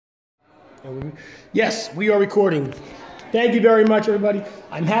Yes, we are recording. Thank you very much, everybody.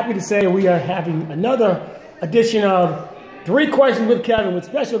 I'm happy to say we are having another edition of 3 Questions with Kevin with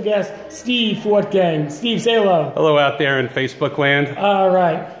special guest Steve Fortgang. Steve, say hello. Hello out there in Facebook land. All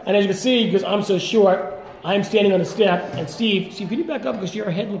right. And as you can see, because I'm so short, I'm standing on a step. And Steve, can you back up because your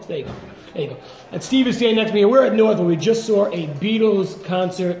head looks, there you go. There you go. And Steve is standing next to me. We're at North where we just saw a Beatles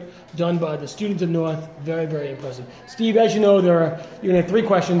concert done by the students of North. Very, very impressive. Steve, as you know, you're going to have 3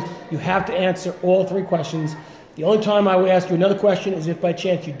 questions. You have to answer all 3 questions. The only time I will ask you another question is if by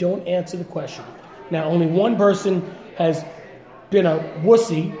chance you don't answer the question. Now, only one person has been a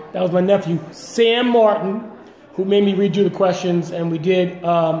wussy. That was my nephew, Sam Martin, who made me redo the questions, and we did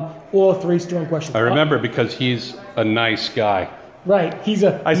all 3 strong questions. I remember because he's a nice guy. Right,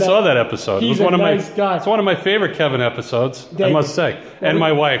 I saw that episode. He's it was a nice guy. It's one of my favorite Kevin episodes, I must say. And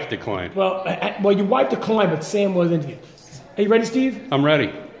my wife declined. Well, your wife declined, but Sam was interviewed. Are you ready, Steve? I'm ready.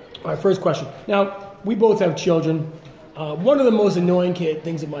 All right, first question. Now, we both have children. One of the most annoying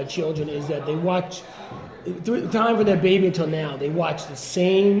things of my children is that they watch, through the time from their baby until now, they watch the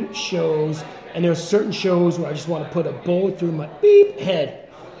same shows, and there are certain shows where I just want to put a bullet through my beep head.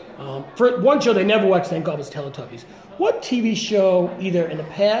 For one show they never watched, thank God, was Teletubbies. What TV show, either in the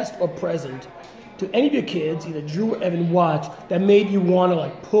past or present, do any of your kids, either Drew or Evan, watch that made you want to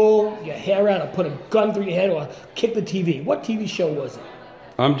like pull your hair out or put a gun through your head or kick the TV? What TV show was it?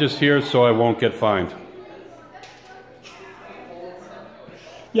 I'm just here so I won't get fined.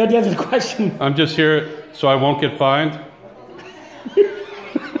 You have to answer the question. I'm just here so I won't get fined?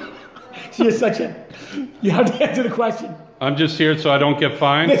 You're such a... You have to answer the question. I'm just here so I don't get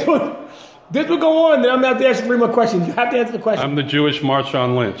fined? This will go on, then I'm going to have to ask you 3 more questions. You have to answer the question. I'm the Jewish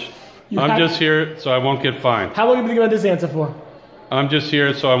Marshawn Lynch. I'm just here so I won't get fined. How long have you been thinking about this answer for? I'm just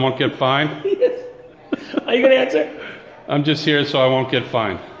here so I won't get fined. Are you going to answer? I'm just here so I won't get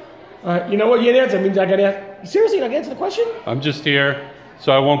fined. All right, you know what? You didn't answer. It means I got to ask. Seriously, you're not going to answer the question? I'm just here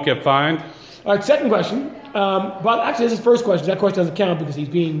so I won't get fined. All right, second question. But actually, this is first question. That question doesn't count because he's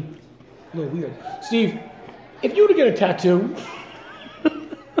being a little weird. Steve, if you were to get a tattoo,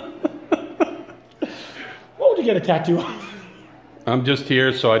 what would you get a tattoo of? I'm just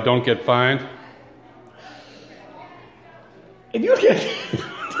here so I don't get fined. If you were to get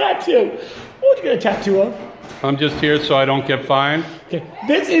a tattoo, what would you get a tattoo of? I'm just here so I don't get fined. Okay,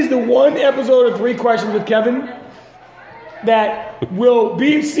 this is the one episode of 3 Questions with Kevin that will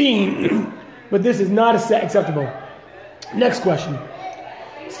be seen, but this is not acceptable. Next question.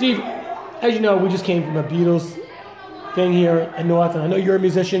 Steve, as you know, we just came from a Beatles thing here in North, and I know you're a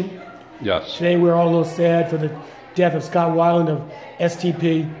musician. Yes. Today we're all a little sad for the death of Scott Weiland of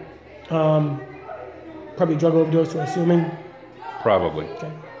STP. Probably drug overdose, we're assuming. Probably.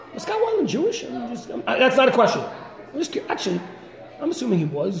 Okay. Was Scott Weiland Jewish? That's not a question. I'm assuming he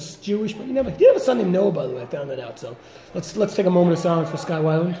was Jewish, but he did have a son named Noah, by the way. I found that out. So let's take a moment of silence for Scott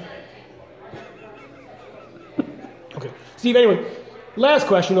Weiland. Okay. Steve, anyway, last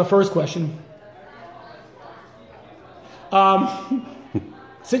question, or first question.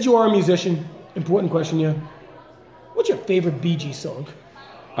 Since you are a musician, important question here. What's your favorite Bee Gees song?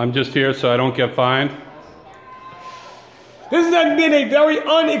 I'm just here so I don't get fined. This has been a very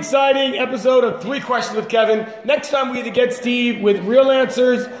unexciting episode of 3 Questions with Kevin. Next time we either get Steve with real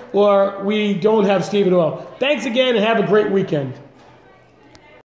answers or we don't have Steve at all. Thanks again and have a great weekend.